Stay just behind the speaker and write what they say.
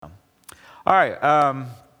All right,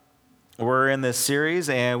 we're in this series,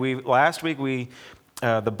 and last week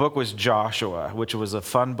the book was Joshua, which was a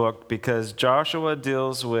fun book because Joshua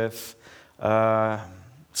deals with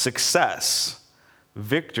success,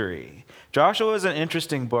 victory. Joshua is an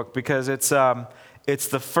interesting book because it's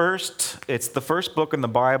the first book in the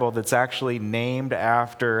Bible that's actually named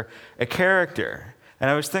after a character. And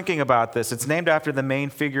I was thinking about this. It's named after the main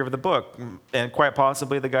figure of the book, and quite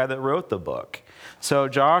possibly the guy that wrote the book. So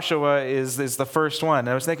Joshua is the first one. And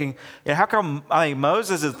I was thinking, how come?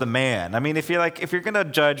 Moses is the man. I mean, if you're going to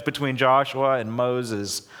judge between Joshua and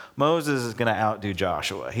Moses, Moses is going to outdo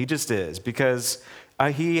Joshua. He just is, because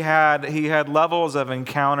he had levels of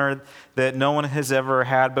encounter that no one has ever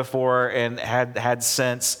had before and had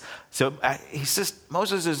since. So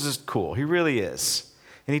Moses is just cool. He really is.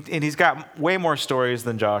 And he's got way more stories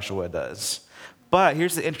than Joshua does. But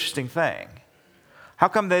here's the interesting thing. How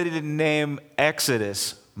come they didn't name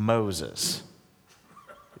Exodus Moses?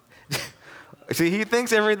 See, he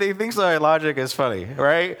thinks our logic is funny,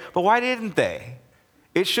 right? But why didn't they?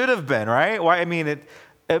 It should have been, right? Why?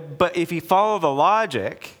 But if you follow the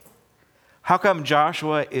logic, how come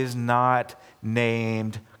Joshua is not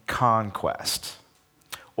named conquest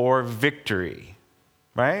or victory,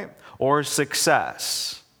 right? Or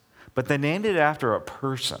success? But they named it after a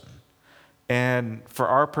person. And for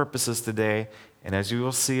our purposes today, and as you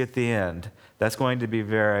will see at the end, that's going to be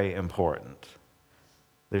very important.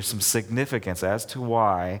 There's some significance as to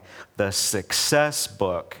why the success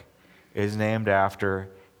book is named after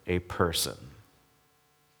a person.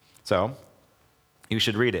 So, you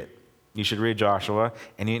should read it. You should read Joshua.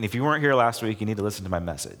 And if you weren't here last week, you need to listen to my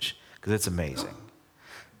message, because it's amazing.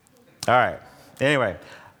 All right. Anyway.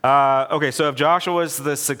 Okay, so if Joshua is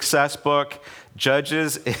the success book,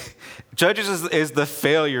 Judges is the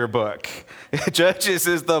failure book. Judges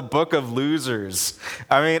is the book of losers.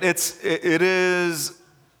 I mean, it is.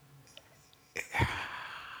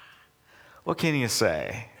 What can you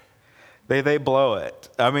say? They blow it.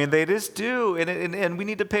 I mean, they just do, and we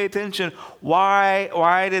need to pay attention.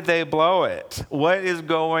 Why did they blow it? What is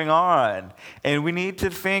going on? And we need to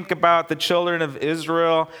think about the children of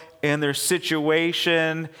Israel and their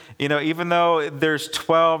situation. Even though there's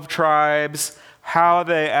 12 tribes, how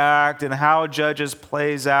they act and how Judges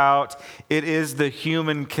plays out, it is the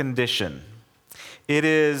human condition. It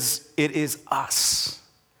is us.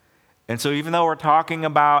 And so even though we're talking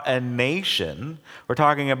about a nation, we're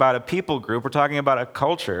talking about a people group, we're talking about a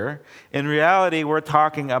culture, in reality, we're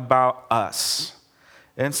talking about us.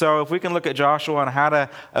 And so if we can look at Joshua and how to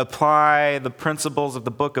apply the principles of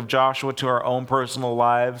the book of Joshua to our own personal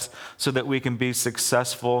lives so that we can be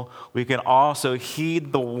successful, we can also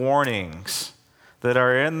heed the warnings that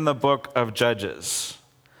are in the book of Judges,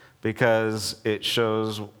 because it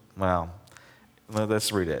shows,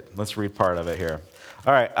 let's read it. Let's read part of it here.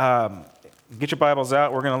 All right, get your Bibles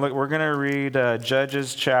out. We're going to read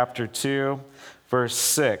Judges chapter 2, verse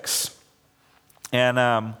 6.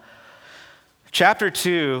 And chapter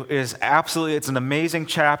 2 is it's an amazing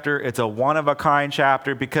chapter. It's a one-of-a-kind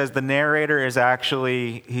chapter because the narrator he's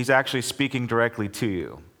actually speaking directly to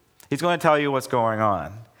you. He's going to tell you what's going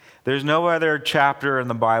on. There's no other chapter in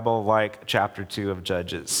the Bible like chapter 2 of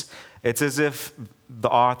Judges. It's as if the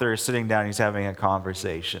author is sitting down, he's having a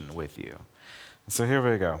conversation with you. So here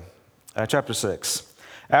we go. Chapter 6.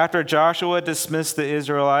 After Joshua dismissed the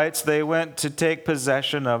Israelites, they went to take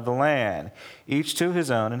possession of the land, each to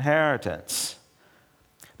his own inheritance.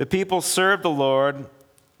 The people served the Lord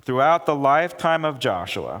throughout the lifetime of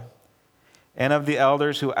Joshua and of the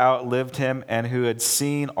elders who outlived him and who had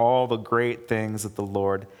seen all the great things that the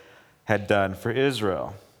Lord had done for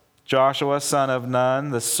Israel. Joshua, son of Nun,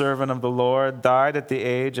 the servant of the Lord, died at the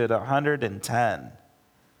age of 110.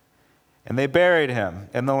 And they buried him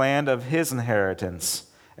in the land of his inheritance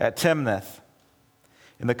at Timnath,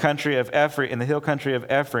 in the hill country of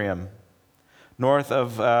Ephraim, north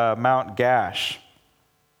of Mount Gash.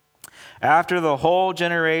 After the whole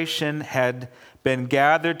generation had been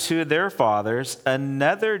gathered to their fathers,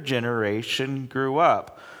 another generation grew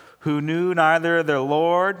up, who knew neither the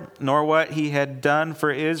Lord nor what he had done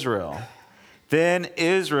for Israel. Then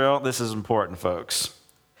Israel, this is important, folks.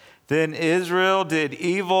 Then Israel did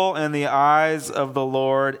evil in the eyes of the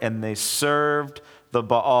Lord, and they served the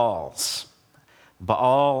Baals.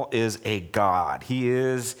 Baal is a god. He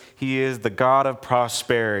is the god of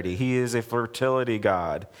prosperity. He is a fertility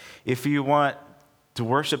god. If you want to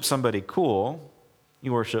worship somebody cool,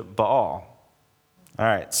 you worship Baal. All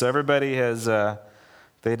right, so everybody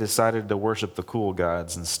they decided to worship the cool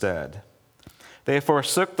gods instead. They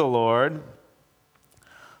forsook the Lord,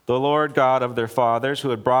 the Lord God of their fathers, who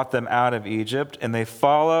had brought them out of Egypt, and they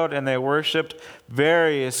followed and they worshipped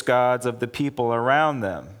various gods of the people around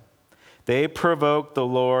them. They provoked the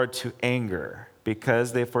Lord to anger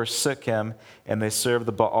because they forsook him and they served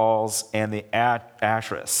the Baals and the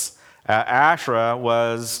Asherahs. Asherah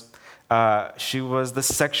was, she was the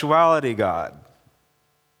sexuality god.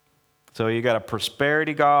 So you got a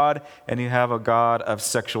prosperity god and you have a god of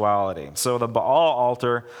sexuality. So the Baal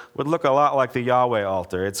altar would look a lot like the Yahweh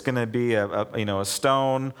altar. It's going to be a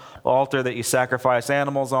stone altar that you sacrifice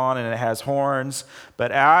animals on, and it has horns.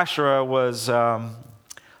 But Asherah was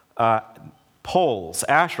poles,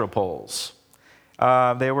 Asherah poles.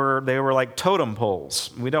 They were like totem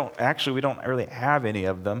poles. We don't really have any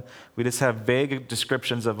of them. We just have vague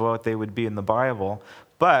descriptions of what they would be in the Bible.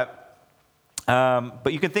 But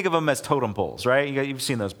you can think of them as totem poles, right? You've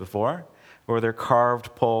seen those before, where they're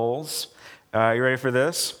carved poles. You ready for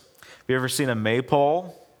this? Have you ever seen a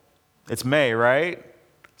maypole? It's May, right?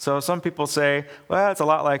 So some people say, well, it's a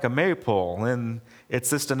lot like a maypole, and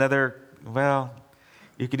it's just another, well,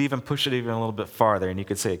 you could even push it even a little bit farther, and you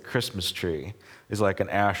could say a Christmas tree is like an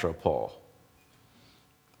Asherah pole.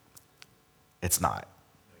 It's not.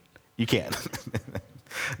 You can't.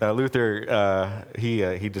 Luther,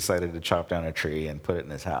 he decided to chop down a tree and put it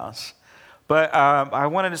in his house. But I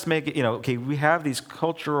want to just make it, okay, we have these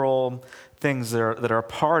cultural things that are a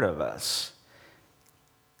part of us.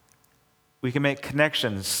 We can make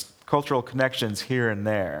connections, cultural connections here and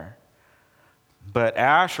there. But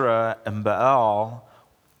Asherah and Baal,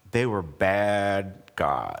 they were bad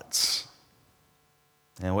gods.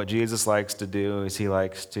 And what Jesus likes to do is he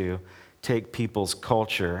likes to take people's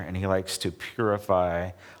culture and he likes to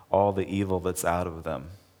purify all the evil that's out of them.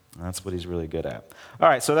 And that's what he's really good at. All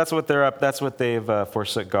right, so that's what they're up. That's what they've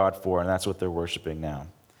forsook God for, and that's what they're worshiping now.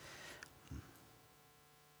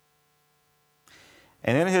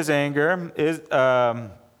 And in his anger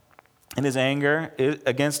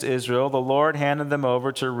against Israel, the Lord handed them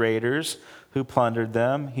over to raiders who plundered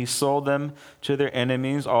them. He sold them to their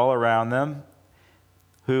enemies all around them,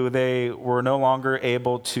 who they were no longer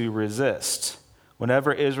able to resist.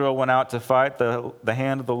 Whenever Israel went out to fight, the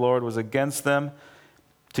hand of the Lord was against them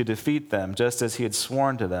to defeat them, just as he had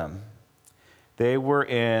sworn to them. They were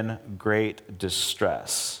in great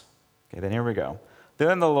distress. Okay, then here we go.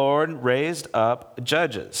 Then the Lord raised up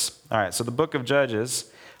judges. All right, so the book of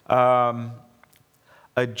Judges, a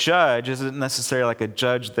judge isn't necessarily like a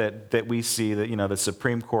judge that we see, that the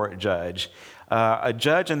Supreme Court judge. A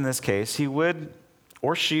judge in this case, he would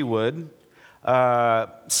or she would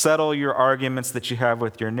settle your arguments that you have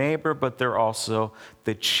with your neighbor, but they're also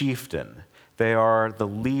the chieftain. They are the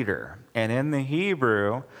leader. And in the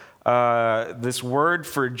Hebrew, this word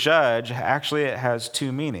for judge, actually it has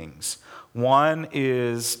two meanings. One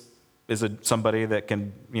is somebody that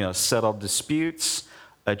can settle disputes,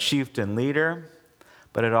 a chieftain leader,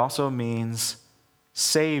 but it also means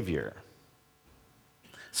savior.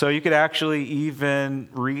 So you could actually even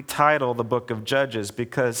retitle the book of Judges,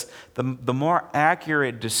 because the more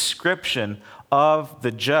accurate description of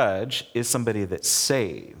the judge is somebody that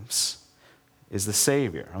saves, is the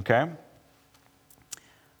savior, okay?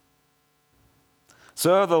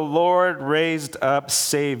 So the Lord raised up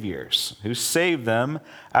saviors who saved them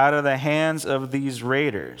out of the hands of these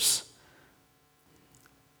raiders.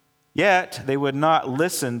 Yet they would not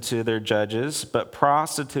listen to their judges, but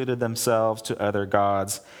prostituted themselves to other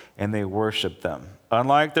gods, and they worshiped them.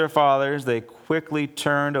 Unlike their fathers, they quickly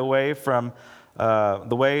turned away from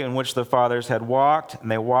the way in which their fathers had walked, and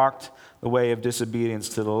they walked the way of disobedience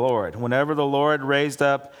to the Lord. Whenever the Lord raised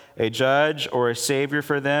up a judge or a savior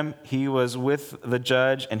for them, he was with the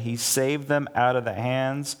judge, and he saved them out of the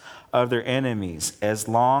hands of their enemies, as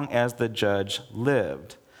long as the judge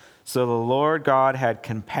lived. So the Lord God had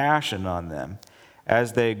compassion on them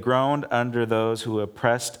as they groaned under those who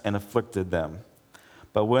oppressed and afflicted them.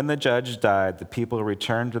 But when the judge died, the people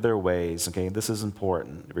returned to their ways. Okay, this is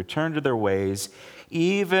important. Returned to their ways,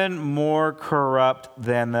 even more corrupt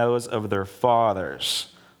than those of their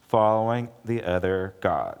fathers, following the other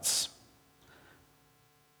gods.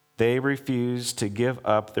 They refused to give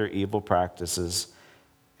up their evil practices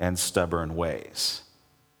and stubborn ways.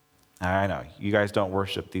 I know, you guys don't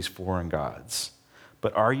worship these foreign gods,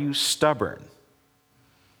 but are you stubborn?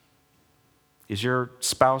 Is your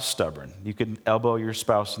spouse stubborn? You can elbow your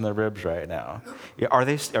spouse in the ribs right now.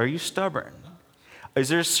 Are you stubborn? Is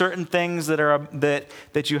there certain things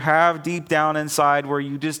that you have deep down inside where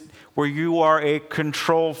you are a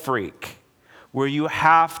control freak, where you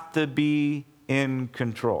have to be in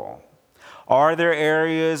control? Are there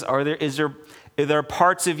areas, are there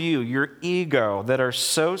parts of you, your ego, that are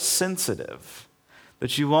so sensitive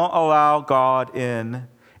that you won't allow God in,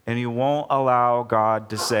 and you won't allow God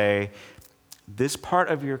to say, this part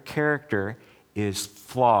of your character is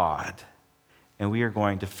flawed, and we are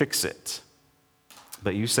going to fix it.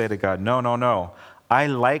 But you say to God, no, no, no. I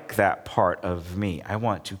like that part of me. I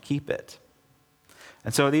want to keep it.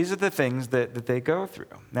 And so these are the things that they go through.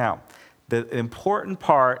 Now, the important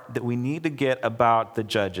part that we need to get about the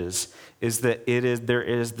Judges is that there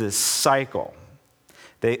is this cycle.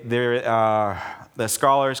 The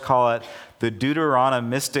scholars call it the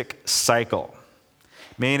Deuteronomistic cycle,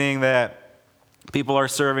 meaning that people are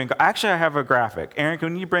serving. Actually, I have a graphic. Aaron,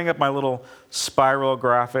 can you bring up my little spiral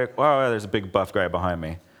graphic? Oh, there's a big buff guy behind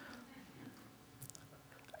me.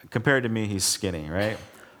 Compared to me, he's skinny, right?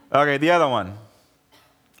 Okay, the other one.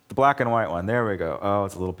 The black and white one. There we go. Oh,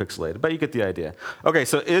 it's a little pixelated, but you get the idea. Okay,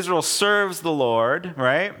 so Israel serves the Lord,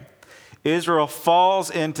 right? Israel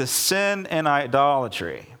falls into sin and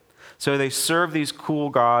idolatry. So they serve these cool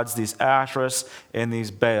gods, these Asherahs and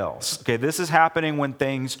these Baals. Okay, this is happening when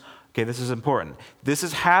things, okay, this is important. This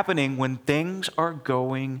is happening when things are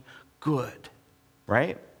going good,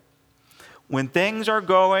 right? When things are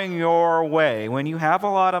going your way, when you have a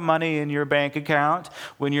lot of money in your bank account,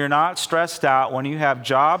 when you're not stressed out, when you have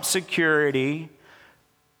job security,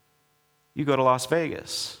 you go to Las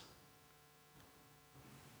Vegas.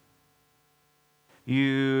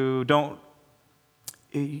 You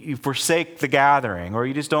forsake the gathering, or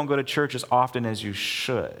you just don't go to church as often as you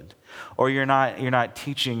should, or you're not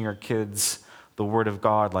teaching your kids the Word of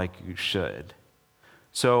God like you should.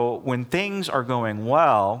 So when things are going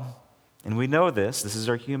well, and we know this is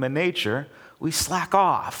our human nature, we slack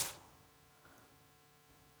off.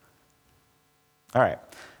 All right.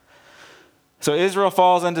 So Israel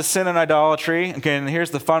falls into sin and idolatry. Okay, and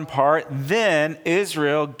here's the fun part. Then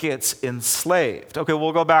Israel gets enslaved. Okay,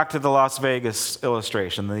 we'll go back to the Las Vegas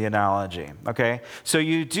illustration, the analogy. Okay, so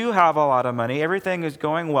you do have a lot of money. Everything is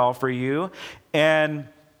going well for you, and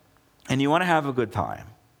you want to have a good time.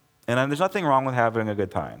 And there's nothing wrong with having a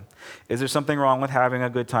good time. Is there something wrong with having a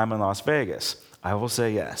good time in Las Vegas? I will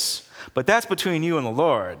say yes. But that's between you and the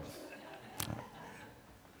Lord.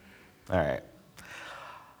 All right.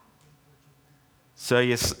 So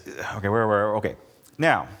okay.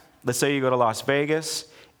 Now, let's say you go to Las Vegas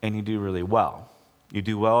and you do really well. You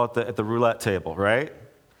do well at the roulette table, right?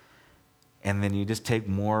 And then you just take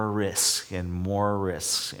more risks and more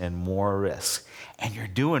risks and more risks. And you're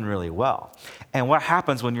doing really well. And what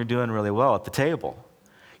happens when you're doing really well at the table?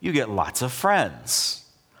 You get lots of friends.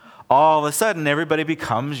 All of a sudden, everybody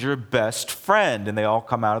becomes your best friend, and they all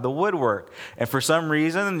come out of the woodwork. And for some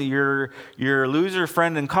reason, your loser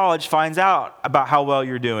friend in college finds out about how well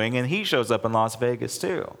you're doing, and he shows up in Las Vegas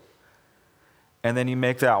too. And then you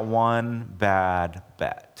make that one bad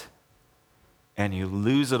bet, and you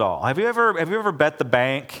lose it all. Have you ever bet the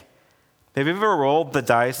bank? Have you ever rolled the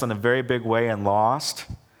dice in a very big way and lost?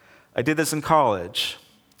 I did this in college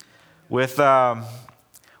with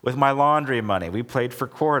my laundry money. We played for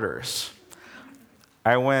quarters.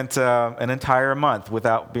 I went an entire month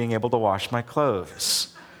without being able to wash my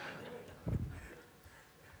clothes.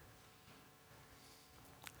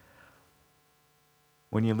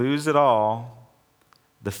 When you lose it all,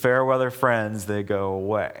 the fair weather friends, they go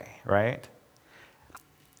away, right?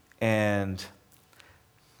 And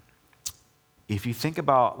if you think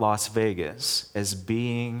about Las Vegas as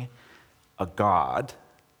being a god,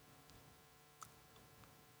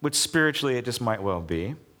 which spiritually it just might well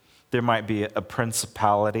be, there might be a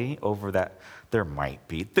principality over that. There might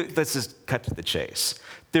be. Let's just cut to the chase.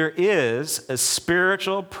 There is a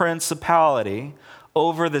spiritual principality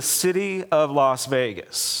over the city of Las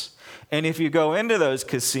Vegas. And if you go into those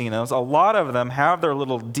casinos, a lot of them have their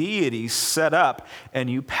little deities set up, and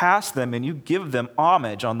you pass them and you give them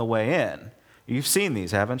homage on the way in. You've seen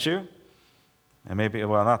these, haven't you? And maybe,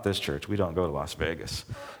 well, not this church. We don't go to Las Vegas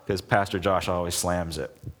because Pastor Josh always slams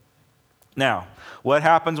it. Now, what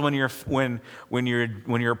happens when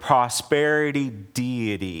you're prosperity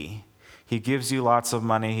deity? He gives you lots of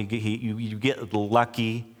money. You get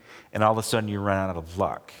lucky, and all of a sudden you run out of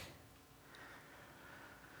luck.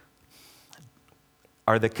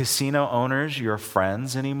 Are the casino owners your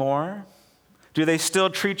friends anymore? Do they still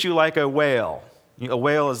treat you like a whale? A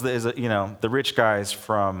whale is the rich guys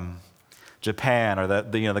from Japan, or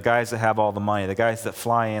the guys that have all the money, the guys that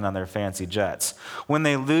fly in on their fancy jets. When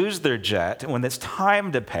they lose their jet, when it's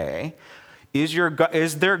time to pay, is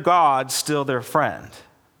their God still their friend?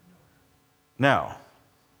 No.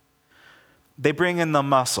 They bring in the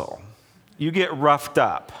muscle. You get roughed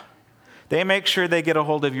up. They make sure they get a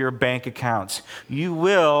hold of your bank accounts. You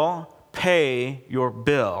will pay your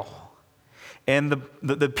bill. And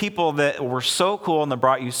the people that were so cool and that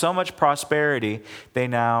brought you so much prosperity, they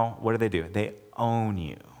now, what do? They own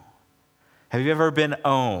you. Have you ever been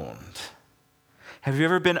owned? Have you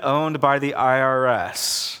ever been owned by the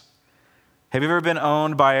IRS? Have you ever been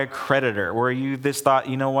owned by a creditor where you just thought,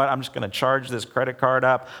 you know what, I'm just going to charge this credit card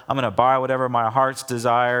up. I'm going to buy whatever my heart's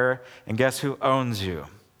desire. And guess who owns you?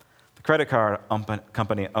 The credit card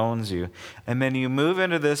company owns you. And then you move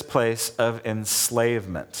into this place of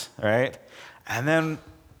enslavement, right? And then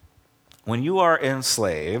when you are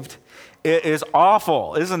enslaved, it is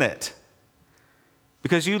awful, isn't it?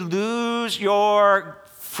 Because you lose your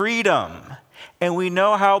freedom. And we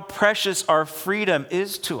know how precious our freedom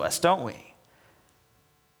is to us, don't we?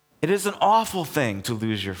 It is an awful thing to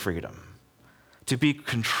lose your freedom, to be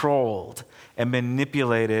controlled and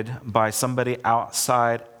manipulated by somebody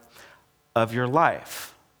outside of your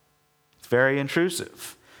life. It's very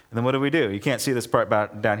intrusive. And then what do? You can't see this part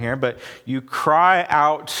down here, but you cry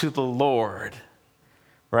out to the Lord,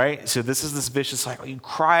 right? So this is this vicious cycle. You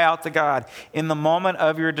cry out to God. In the moment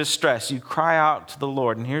of your distress, you cry out to the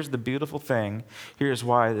Lord. And here's the beautiful thing. Here's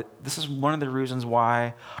why. This is one of the reasons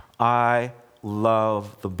why I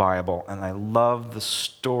love the Bible, and I love the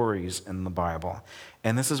stories in the Bible.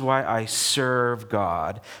 And this is why I serve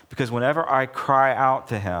God, because whenever I cry out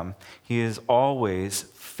to him, he is always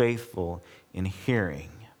faithful in hearing.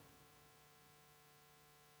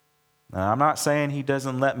 Now, I'm not saying he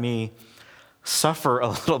doesn't let me suffer a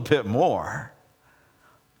little bit more,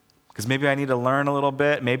 because maybe I need to learn a little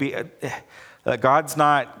bit. Maybe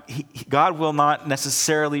God will not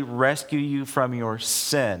necessarily rescue you from your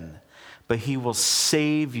sin, but he will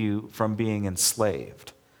save you from being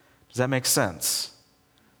enslaved. Does that make sense?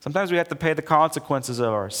 Sometimes we have to pay the consequences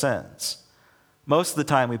of our sins. Most of the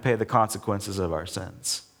time we pay the consequences of our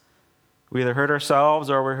sins. We either hurt ourselves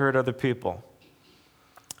or we hurt other people.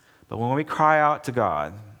 But when we cry out to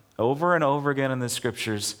God, over and over again in the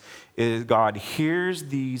scriptures, God hears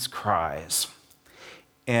these cries.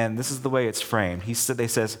 And this is the way it's framed. He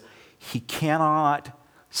says, he cannot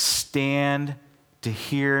stand to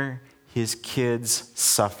hear his kids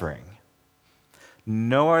suffering.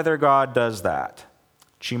 No other God does that.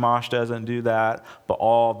 Chemosh doesn't do that.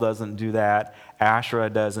 Baal doesn't do that. Asherah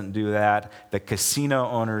doesn't do that. The casino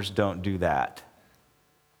owners don't do that.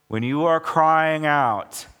 When you are crying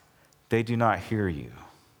out, they do not hear you.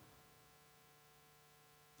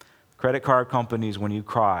 Credit card companies, when you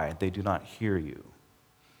cry, they do not hear you.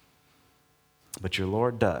 But your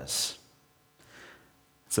Lord does.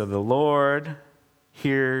 So the Lord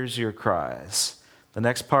hears your cries. The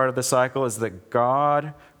next part of the cycle is that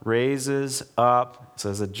God raises up, so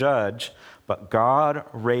as a judge, but God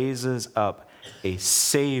raises up a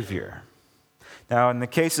Savior. Now, in the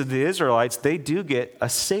case of the Israelites, they do get a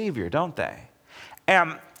Savior, don't they?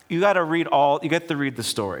 And you get to read the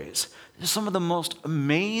stories. There's some of the most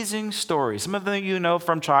amazing stories. Some of them you know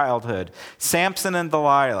from childhood. Samson and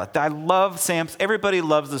Delilah. I love Samson. Everybody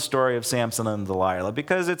loves the story of Samson and Delilah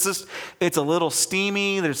because it's a little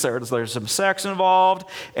steamy. There's some sex involved.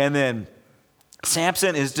 And then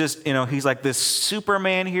Samson is just, he's like this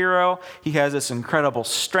Superman hero. He has this incredible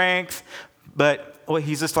strength, but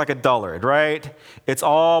he's just like a dullard, right? It's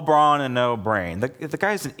all brawn and no brain. The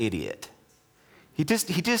guy's an idiot. He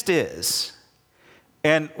just is.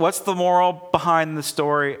 And what's the moral behind the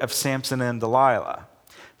story of Samson and Delilah?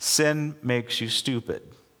 Sin makes you stupid.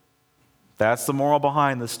 That's the moral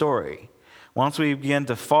behind the story. Once we begin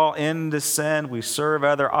to fall into sin, we serve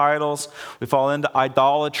other idols, we fall into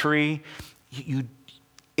idolatry,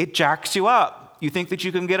 it jacks you up. You think that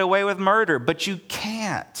you can get away with murder, but you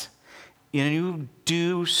can't. You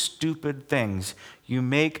do stupid things. You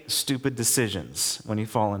make stupid decisions when you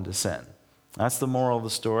fall into sin. That's the moral of the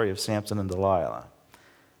story of Samson and Delilah.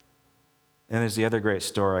 And there's the other great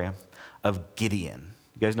story of Gideon.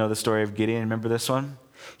 You guys know the story of Gideon? Remember this one?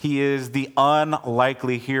 He is the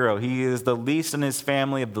unlikely hero. He is the least in his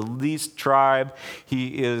family, of the least tribe.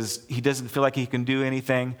 He doesn't feel like he can do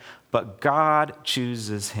anything, but God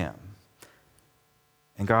chooses him.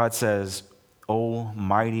 And God says, "O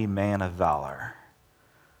mighty man of valor,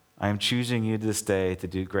 I am choosing you this day to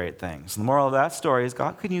do great things." And the moral of that story is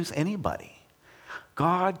God can use anybody.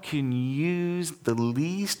 God can use the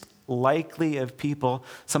least likely of people,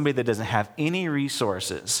 somebody that doesn't have any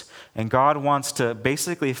resources. And God wants to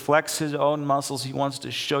basically flex his own muscles. He wants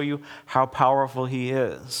to show you how powerful he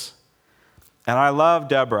is. And I love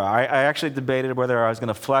Deborah. I actually debated whether I was going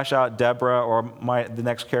to flesh out Deborah or the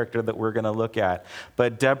next character that we're going to look at.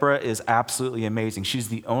 But Deborah is absolutely amazing. She's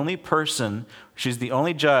the only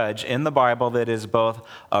judge in the Bible that is both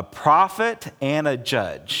a prophet and a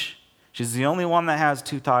judge. She's the only one that has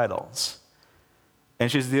two titles.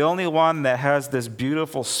 And she's the only one that has this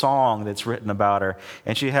beautiful song that's written about her.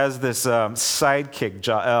 And she has this sidekick,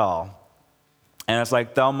 Jael. And it's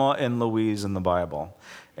like Thelma and Louise in the Bible.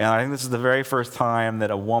 And I think this is the very first time that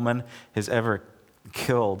a woman has ever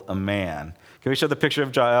killed a man. Can we show the picture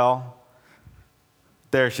of Jael?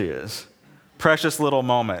 There she is. Precious little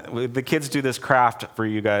moment. The kids do this craft for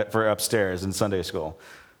you guys for upstairs in Sunday school.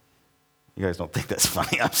 You guys don't think that's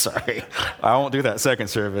funny. I'm sorry. I won't do that second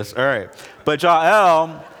service. All right. But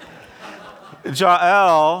Jael,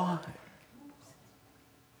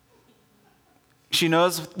 she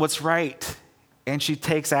knows what's right. And she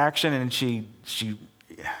takes action, and the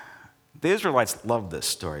Israelites love this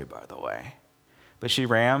story, by the way. But she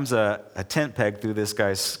rams a tent peg through this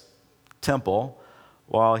guy's temple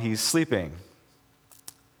while he's sleeping.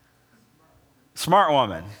 Smart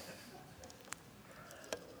woman.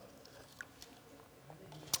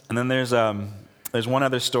 And then there's one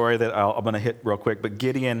other story that I'm going to hit real quick. But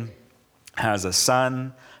Gideon has a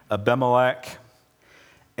son, Abimelech.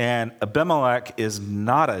 And Abimelech is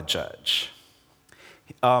not a judge.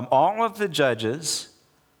 All of the judges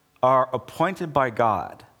are appointed by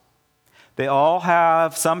God. They all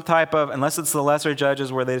have some type of, unless it's the lesser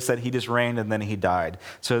judges where they said he just reigned and then he died.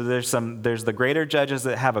 So there's the greater judges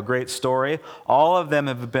that have a great story. All of them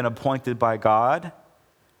have been appointed by God,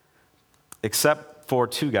 except for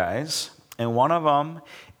two guys. And one of them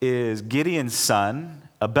is Gideon's son,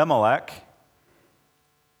 Abimelech.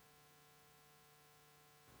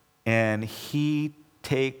 And he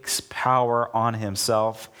takes power on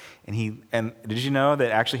himself. And did you know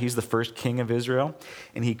that actually he's the first king of Israel?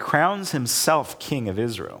 And he crowns himself king of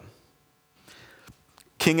Israel.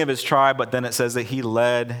 King of his tribe, but then it says that he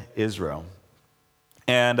led Israel.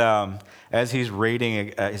 And as he's raiding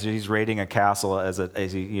a castle,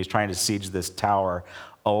 as he's trying to siege this tower,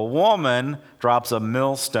 a woman drops a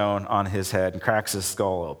millstone on his head and cracks his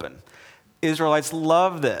skull open. Israelites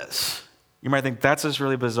love this. You might think that's just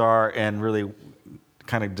really bizarre and really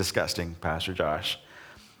kind of disgusting, Pastor Josh.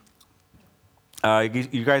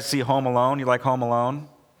 You guys see Home Alone? You like Home Alone?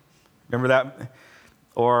 Remember that?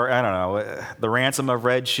 Or, I don't know, The Ransom of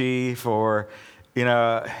Red Chief, or,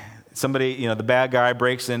 somebody, the bad guy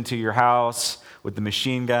breaks into your house with the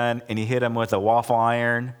machine gun and you hit him with a waffle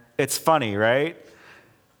iron. It's funny, right?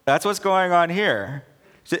 That's what's going on here.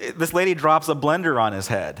 This lady drops a blender on his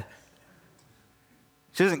head.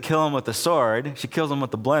 She doesn't kill him with the sword. She kills him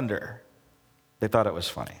with the blender. They thought it was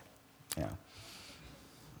funny. Yeah.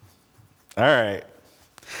 All right.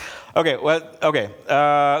 Okay,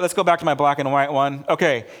 let's go back to my black and white one.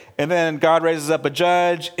 Okay, and then God raises up a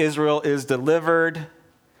judge. Israel is delivered.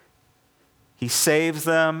 He saves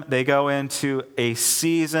them. They go into a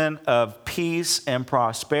season of peace and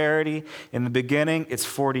prosperity. In the beginning, it's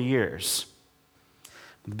 40 years.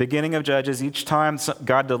 The beginning of Judges, each time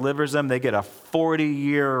God delivers them, they get a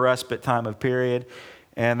 40-year respite time of period.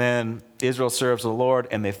 And then Israel serves the Lord,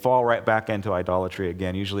 and they fall right back into idolatry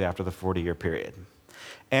again, usually after the 40-year period.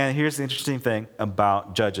 And here's the interesting thing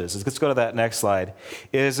about Judges. Let's go to that next slide.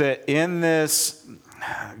 Is that in this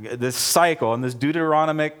cycle, in this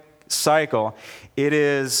Deuteronomic cycle,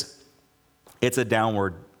 it's a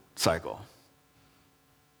downward cycle.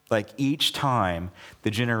 Like each time,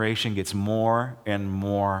 the generation gets more and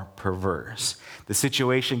more perverse. The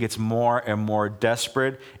situation gets more and more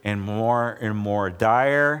desperate and more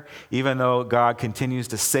dire. Even though God continues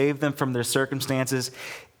to save them from their circumstances,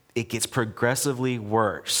 it gets progressively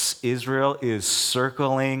worse. Israel is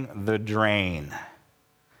circling the drain.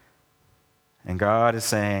 And God is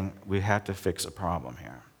saying, we have to fix a problem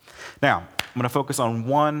here. Now, I'm going to focus on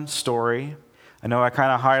one story. I know I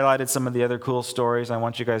kind of highlighted some of the other cool stories. I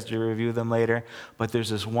want you guys to review them later. But there's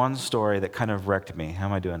this one story that kind of wrecked me. How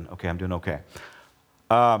am I doing? Okay, I'm doing okay.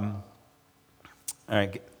 All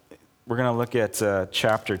right, we're going to look at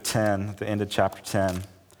chapter 10, the end of chapter 10.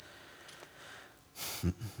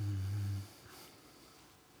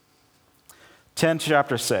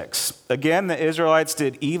 Chapter 6. Again, the Israelites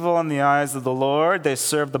did evil in the eyes of the Lord. They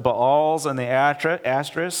served the Baals and the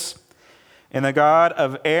Ashtoreths, and the god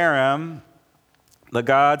of Aram, the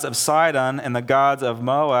gods of Sidon, and the gods of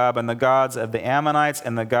Moab, and the gods of the Ammonites,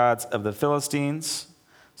 and the gods of the Philistines.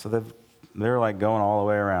 So they're like going all the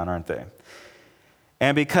way around, aren't they?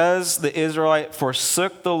 And because the Israelite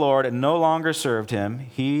forsook the Lord and no longer served him,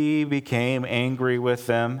 he became angry with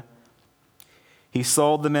them. He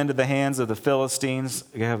sold them into the hands of the Philistines.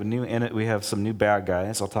 We have some new bad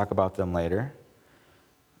guys. I'll talk about them later.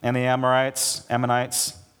 And the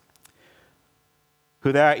Ammonites,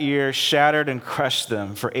 who that year shattered and crushed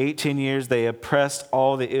them. For 18 years they oppressed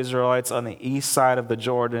all the Israelites on the east side of the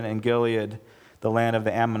Jordan and Gilead, the land of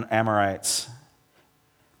the Amorites.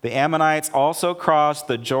 The Ammonites also crossed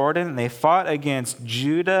the Jordan, and they fought against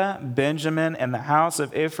Judah, Benjamin, and the house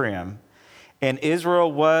of Ephraim. And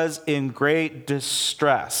Israel was in great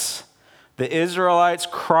distress. The Israelites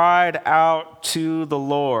cried out to the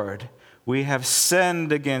Lord, "We have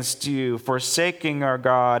sinned against you, forsaking our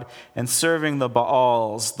God and serving the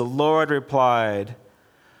Baals." The Lord replied,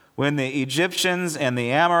 "When the Egyptians and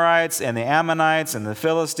the Amorites and the Ammonites and the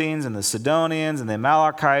Philistines and the Sidonians and the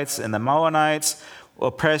Amalekites and the Moabites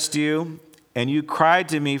oppressed you, and you cried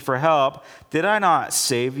to me for help, did I not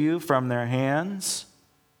save you from their hands?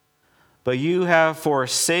 But you have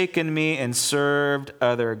forsaken me and served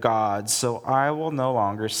other gods, so I will no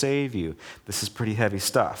longer save you." This is pretty heavy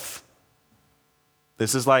stuff.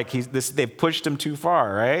 This is like they've pushed him too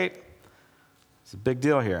far, right? It's a big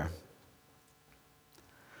deal here.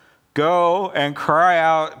 "Go and cry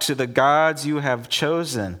out to the gods you have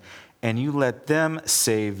chosen, and you let them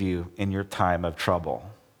save you in your time of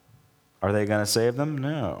trouble." Are they going to save them?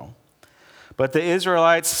 No. But the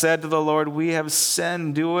Israelites said to the Lord, "We have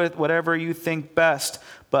sinned. Do with whatever you think best,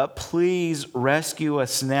 but please rescue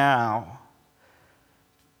us now."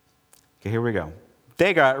 Okay, here we go.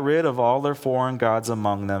 They got rid of all their foreign gods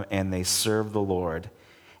among them, and they served the Lord.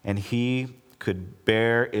 And he could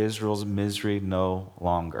bear Israel's misery no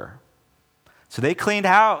longer. So they cleaned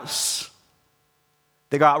house.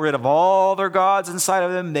 They got rid of all their gods inside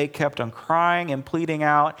of them. They kept on crying and pleading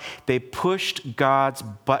out. They pushed God's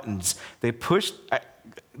buttons.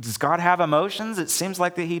 Does God have emotions? It seems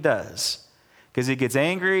like that he does. Because he gets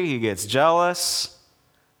angry, he gets jealous.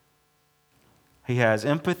 He has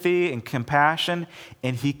empathy and compassion,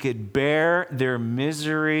 and he could bear their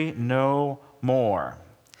misery no more.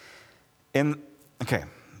 And, okay,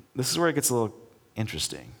 this is where it gets a little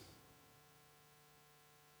interesting.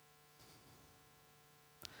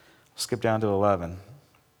 Skip down to 11.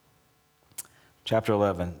 Chapter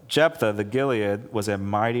 11. Jephthah the Gilead was a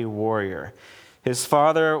mighty warrior. His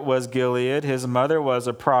father was Gilead. His mother was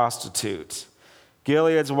a prostitute.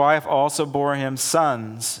 Gilead's wife also bore him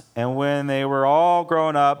sons. And when they were all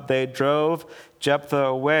grown up, they drove Jephthah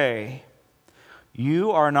away.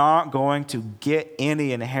 "You are not going to get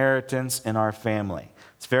any inheritance in our family."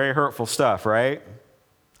 It's very hurtful stuff, right?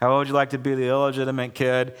 How would you like to be the illegitimate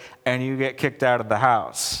kid and you get kicked out of the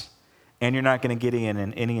house? And you're not going to get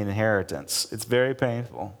any inheritance. It's very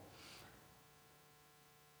painful.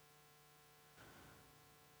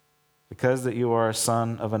 Because that you are a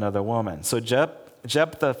son of another woman. So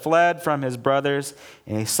Jephthah fled from his brothers,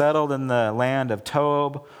 and he settled in the land of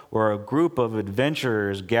Tob, where a group of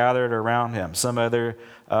adventurers gathered around him. Some other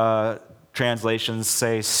translations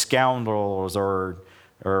say scoundrels or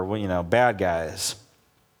bad guys,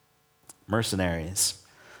 mercenaries.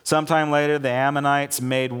 Sometime later, the Ammonites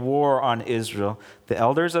made war on Israel. The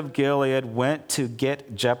elders of Gilead went to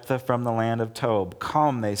get Jephthah from the land of Tob.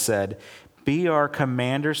 "Come," they said, "be our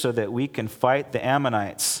commander so that we can fight the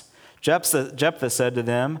Ammonites." Jephthah said to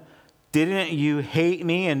them, "Didn't you hate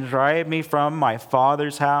me and drive me from my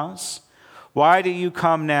father's house? Why do you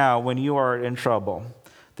come now when you are in trouble?"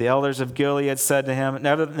 The elders of Gilead said to him,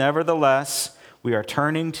 "Nevertheless, we are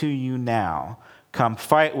turning to you now. Come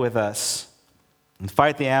fight with us and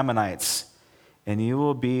fight the Ammonites, and you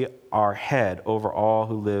will be our head over all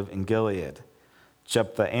who live in Gilead."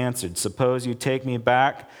 Jephthah answered, "Suppose you take me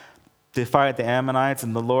back to fight the Ammonites,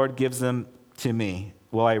 and the Lord gives them to me.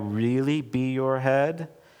 Will I really be your head?"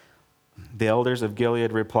 The elders of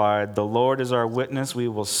Gilead replied, "The Lord is our witness. We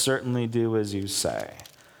will certainly do as you say."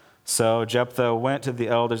 So Jephthah went to the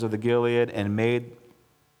elders of the Gilead, and they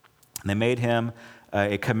made him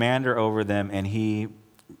a commander over them, and he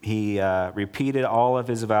repeated all of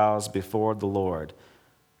his vows before the Lord.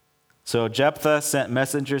 So Jephthah sent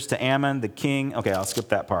messengers to Ammon, the king. Okay, I'll skip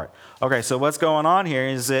that part. Okay, so what's going on here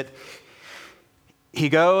is that he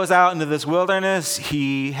goes out into this wilderness.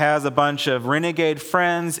 He has a bunch of renegade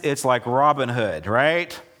friends. It's like Robin Hood,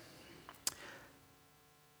 right?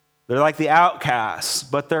 They're like the outcasts,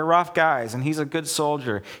 but they're rough guys, and he's a good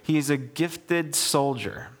soldier. He's a gifted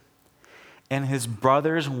soldier. And his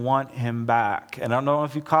brothers want him back. And I don't know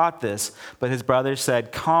if you caught this, but his brothers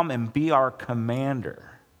said, "Come and be our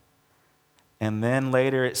commander." And then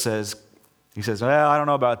later he says, "Well, I don't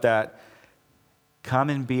know about that. Come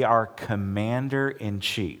and be our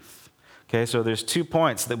commander-in-chief." Okay, so there's 2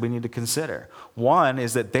 points that we need to consider. One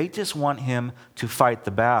is that they just want him to fight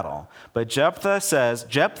the battle. But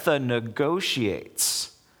Jephthah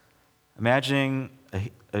negotiates. Imagine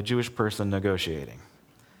a Jewish person negotiating.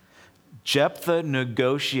 Jephthah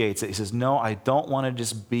negotiates it. He says, "No, I don't want to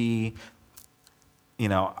just be,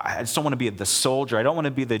 I just don't want to be the soldier. I don't want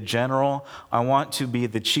to be the general. I want to be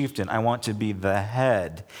the chieftain. I want to be the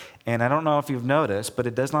head. And I don't know if you've noticed, but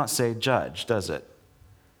it does not say judge, does it?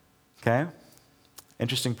 Okay?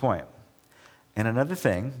 Interesting point. And another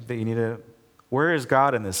thing that you need to, where is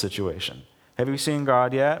God in this situation? Have you seen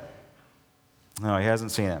God yet? No, he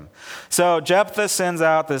hasn't seen him. So Jephthah sends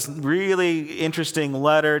out this really interesting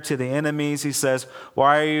letter to the enemies. He says,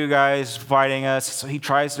 why are you guys fighting us? So he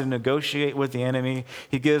tries to negotiate with the enemy.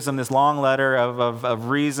 He gives them this long letter of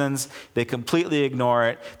reasons. They completely ignore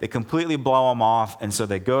it. They completely blow him off. And so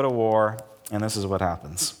they go to war. And this is what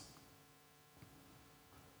happens.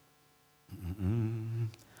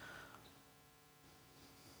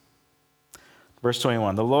 Verse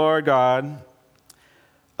 21, the Lord God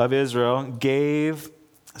of Israel gave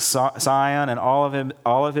Sihon and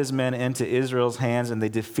all of his men into Israel's hands, and they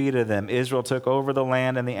defeated them. Israel took over the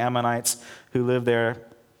land and the Ammonites who lived there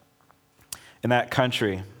in that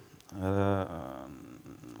country.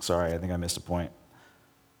 Sorry, I think I missed a point.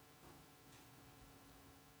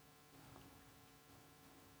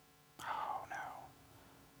 Oh, no.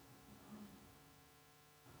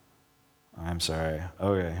 I'm sorry.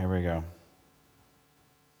 Okay, here we go.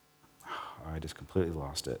 I just completely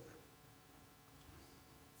lost it.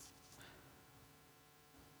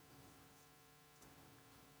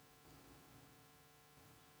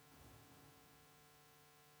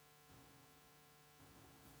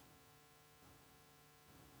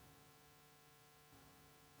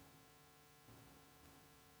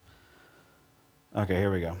 Okay,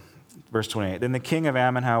 here we go. Verse 28. Then the king of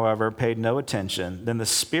Ammon, however, paid no attention. Then the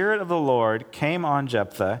Spirit of the Lord came on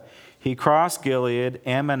Jephthah. He crossed Gilead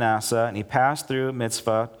and Manasseh, and he passed through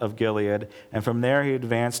Mizpah of Gilead, and from there he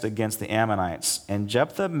advanced against the Ammonites. And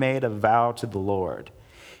Jephthah made a vow to the Lord.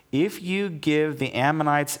 If you give the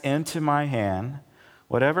Ammonites into my hand,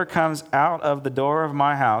 whatever comes out of the door of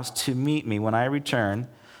my house to meet me when I return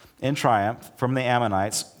in triumph from the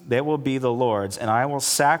Ammonites, they will be the Lord's, and I will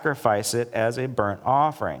sacrifice it as a burnt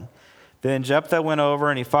offering. Then Jephthah went over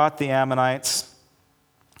and he fought the Ammonites.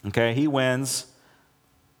 Okay, he wins.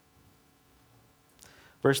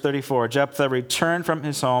 Verse 34, Jephthah returned from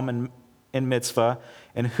his home in Mizpah,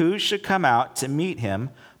 and who should come out to meet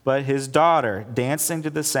him but his daughter, dancing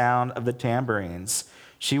to the sound of the tambourines.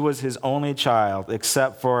 She was his only child,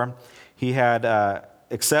 except for her, he had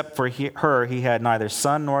neither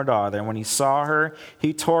son nor daughter. And when he saw her,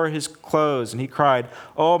 he tore his clothes, and he cried,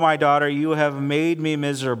 "Oh, my daughter, you have made me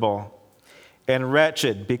miserable and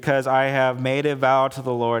wretched, because I have made a vow to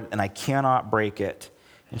the Lord, and I cannot break it."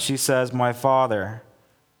 And she says, "My father,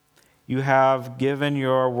 you have given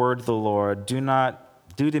your word to the Lord. Do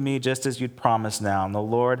not do to me just as you'd promised now. And the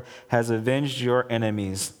Lord has avenged your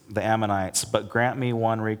enemies, the Ammonites. But grant me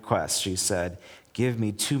one request," she said. "Give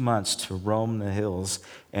me 2 months to roam the hills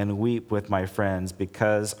and weep with my friends,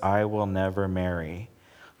 because I will never marry."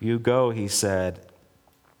 "You go," he said.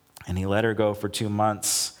 And he let her go for 2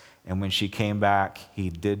 months. And when she came back, he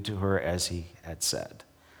did to her as he had said.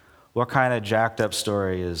 What kind of jacked up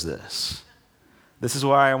story is this? This is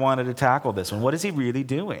why I wanted to tackle this one. What is he really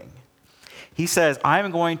doing? He says,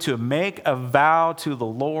 I'm going to make a vow to the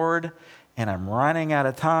Lord, and I'm running out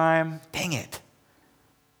of time. Dang it.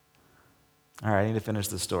 All right, I need to finish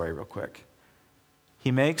this story real quick.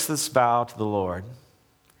 He makes this vow to the Lord.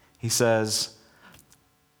 He says,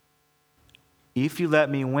 if you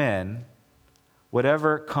let me win,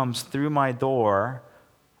 whatever comes through my door,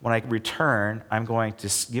 when I return, I'm going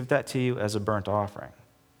to give that to you as a burnt offering.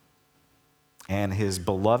 And his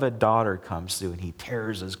beloved daughter comes through, and he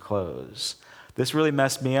tears his clothes. This really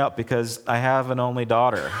messed me up because I have an only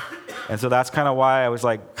daughter. And so that's kind of why I was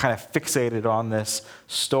like kind of fixated on this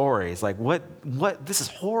story. It's like, what, this is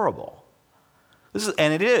horrible.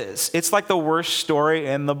 And it is. It's like the worst story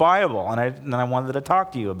in the Bible. And I wanted to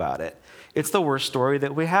talk to you about it. It's the worst story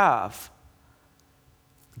that we have.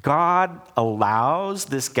 God allows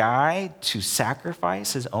this guy to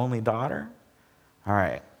sacrifice his only daughter. All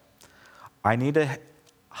right. I need to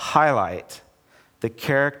highlight the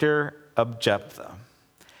character of Jephthah.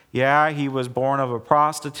 Yeah, he was born of a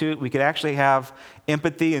prostitute. We could actually have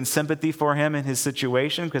empathy and sympathy for him in his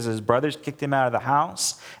situation because his brothers kicked him out of the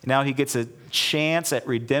house. Now he gets a chance at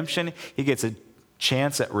redemption. He gets a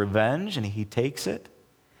chance at revenge, and he takes it.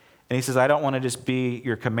 And he says, I don't want to just be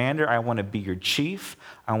your commander. I want to be your chief.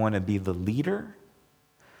 I want to be the leader.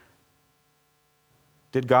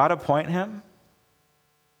 Did God appoint him?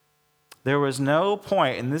 There was no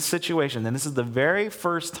point in this situation, and this is the very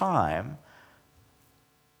first time,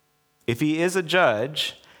 if he is a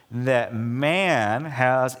judge, that man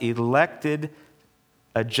has elected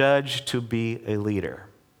a judge to be a leader.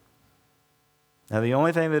 Now, the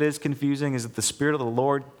only thing that is confusing is that the Spirit of the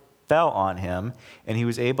Lord fell on him, and he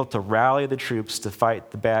was able to rally the troops to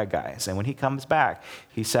fight the bad guys. And when he comes back,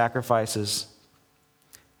 he sacrifices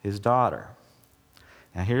his daughter.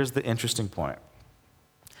 Now, here's the interesting point.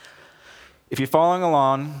 If you're following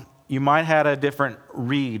along, you might have a different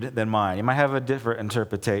read than mine. You might have a different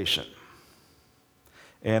interpretation.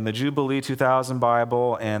 And the Jubilee 2000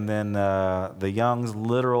 Bible and then the Young's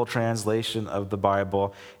literal translation of the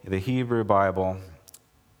Bible, the Hebrew Bible,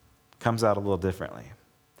 comes out a little differently.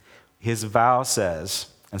 His vow says,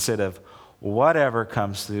 instead of whatever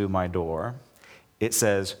comes through my door, it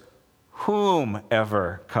says,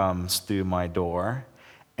 whomever comes through my door,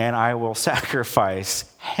 and I will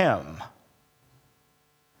sacrifice him.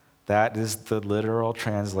 That is the literal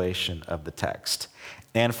translation of the text.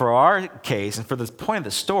 And for our case, and for the point of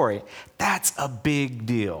the story, that's a big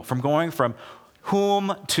deal. From going from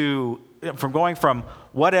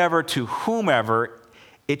whatever to whomever,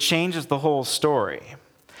 it changes the whole story.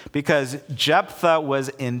 Because Jephthah was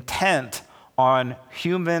intent on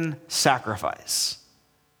human sacrifice.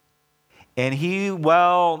 And he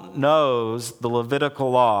well knows the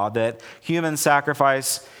Levitical law that human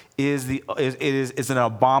sacrifice is an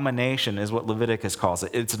abomination, is what Leviticus calls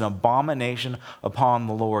it. It's an abomination upon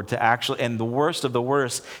the Lord to actually, and the worst of the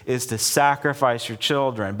worst is to sacrifice your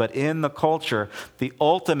children. But in the culture, the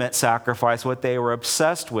ultimate sacrifice, what they were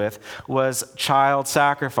obsessed with, was child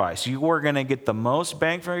sacrifice. You were going to get the most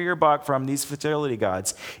bang for your buck from these fertility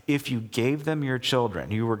gods if you gave them your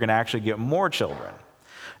children. You were going to actually get more children.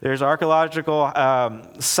 There's archaeological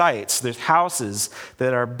sites, there's houses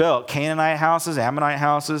that are built, Canaanite houses, Ammonite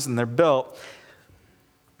houses, and they're built.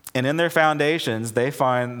 And in their foundations, they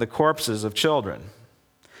find the corpses of children.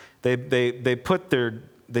 They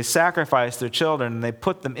sacrifice their children, and they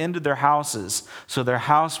put them into their houses so their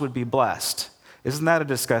house would be blessed. Isn't that a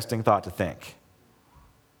disgusting thought to think?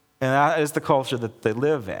 And that is the culture that they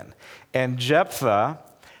live in. And Jephthah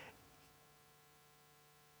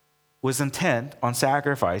was intent on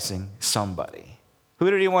sacrificing somebody. Who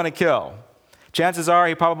did he want to kill? Chances are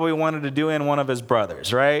he probably wanted to do in one of his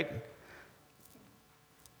brothers, right?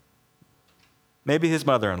 Maybe his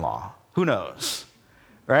mother-in-law. Who knows,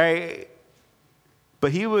 right?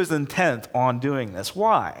 But he was intent on doing this.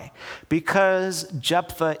 Why? Because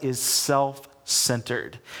Jephthah is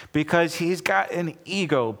self-centered. Because he's got an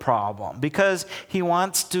ego problem. Because he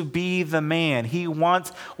wants to be the man.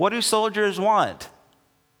 What do soldiers want?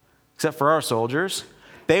 Except for our soldiers.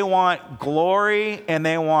 They want glory and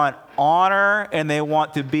they want honor and they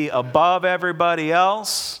want to be above everybody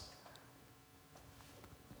else.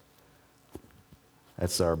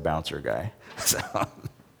 That's our bouncer guy.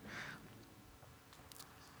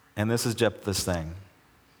 And this is Jephthah's thing.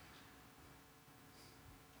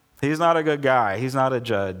 He's not a good guy. He's not a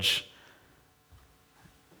judge.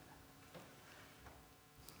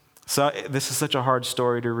 So this is such a hard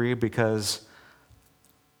story to read because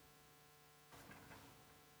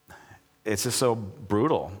it's just so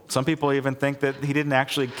brutal. Some people even think that he didn't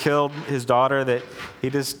actually kill his daughter, that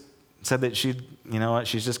he just said that she's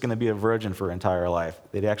just going to be a virgin for her entire life.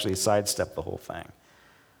 They'd actually sidestepped the whole thing.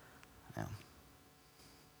 Yeah.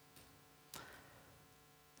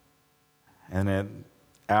 And then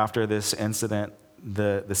after this incident,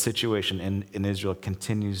 the situation in Israel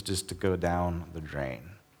continues just to go down the drain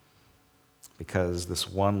because this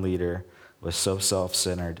one leader was so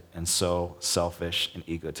self-centered and so selfish and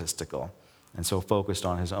egotistical and so focused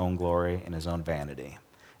on his own glory and his own vanity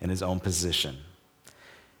and his own position.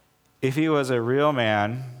 If he was a real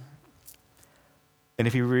man and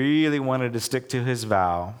if he really wanted to stick to his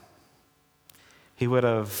vow, he would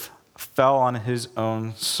have fell on his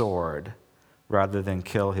own sword rather than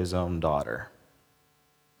kill his own daughter.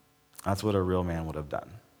 That's what a real man would have done.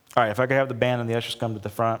 All right, if I could have the band and the ushers come to the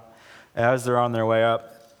front as they're on their way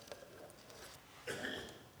up.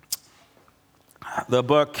 The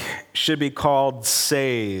book should be called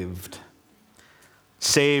Saved.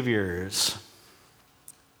 Saviors.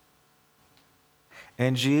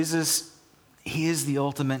 And Jesus, he is the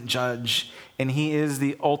ultimate judge, and he is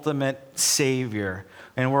the ultimate savior.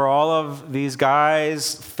 And where all of these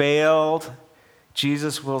guys failed,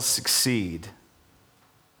 Jesus will succeed.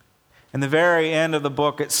 In the very end of the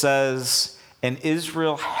book, it says, "And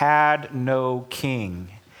Israel had no king,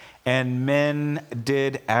 and men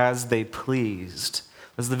did as they pleased."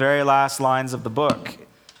 Those are the very last lines of the book.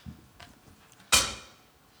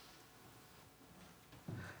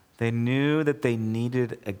 They knew that they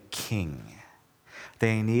needed a king.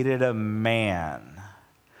 They needed a man.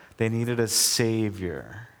 They needed a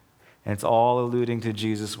savior. And it's all alluding to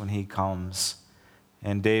Jesus when he comes.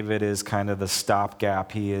 And David is kind of the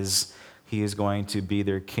stopgap. He is he is going to be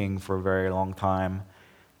their king for a very long time,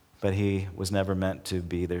 but he was never meant to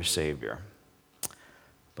be their savior.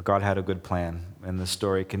 But God had a good plan, and the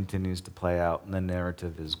story continues to play out, and the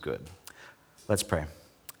narrative is good. Let's pray.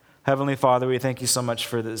 Heavenly Father, we thank you so much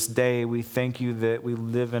for this day. We thank you that we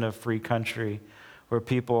live in a free country where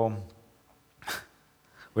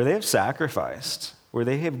where they have sacrificed, where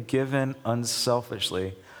they have given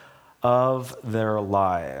unselfishly of their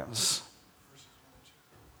lives.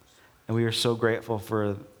 And we are so grateful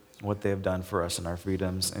for what they have done for us and our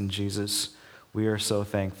freedoms. And Jesus, we are so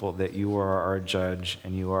thankful that you are our judge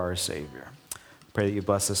and you are our Savior. Pray that you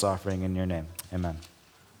bless this offering in your name. Amen.